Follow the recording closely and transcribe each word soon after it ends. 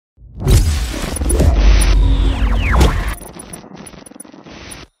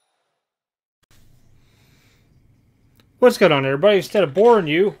What's going on, everybody? Instead of boring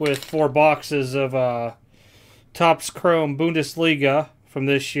you with 4 boxes of Topps Chrome Bundesliga from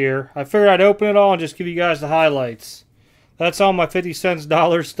this year, I figured I'd open it all and just give you guys the highlights. That's all my 50 cents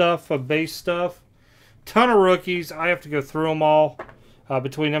dollar stuff, of base stuff. Ton of rookies. I have to go through them all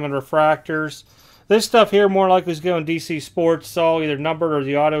between them and refractors. This stuff here more likely is going DC Sports. It's all either numbered or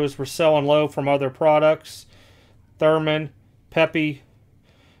the autos were selling low from other products. Thurman, Pepe,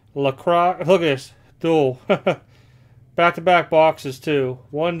 Lacroix. Look at this. Dual. Back-to-back boxes, too.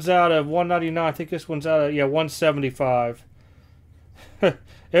 One's out of 199. I think this one's out of, 175. It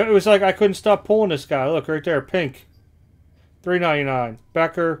was like I couldn't stop pulling this guy. Look, right there, pink. 399.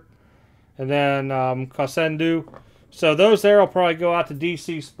 Becker. And then Cosendu. So those there will probably go out to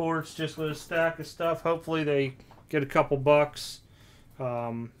DC Sports just with a stack of stuff. Hopefully they get a couple bucks.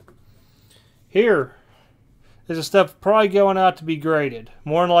 Here is a stuff probably going out to be graded.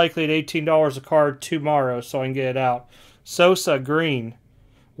 More than likely at $18 a card tomorrow, so I can get it out. Sosa, green.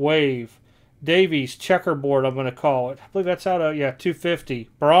 Wave. Davies, checkerboard, I'm going to call it. I believe that's out of, $250.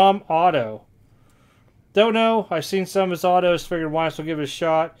 Braum, auto. Don't know. I've seen some of his autos. Figured why not give it a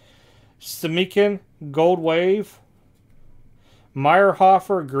shot. Semikin, gold wave.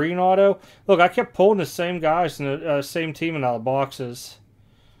 Meyerhofer, green auto. Look, I kept pulling the same guys in the same team in all the boxes.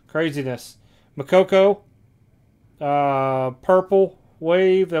 Craziness. Makoko. Purple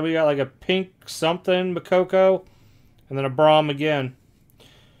wave. Then we got like a pink something Makoko. And then a Braum again.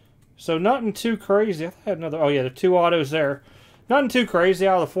 So nothing too crazy. I thought I had another. Oh yeah, the 2 autos there. Nothing too crazy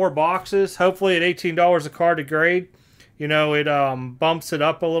out of the 4 boxes. Hopefully at $18 a card to grade, you know, it bumps it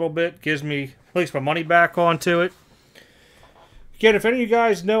up a little bit. Gives me at least my money back onto it. Again, if any of you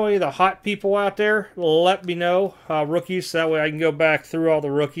guys know any of the hot people out there, let me know. Rookies, so that way I can go back through all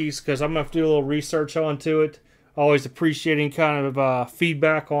the rookies, because I'm going to have to do a little research onto it. Always appreciating kind of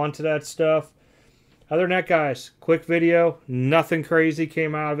feedback onto that stuff. Other than that, guys, quick video. Nothing crazy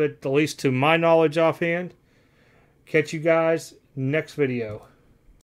came out of it, at least to my knowledge offhand. Catch you guys next video.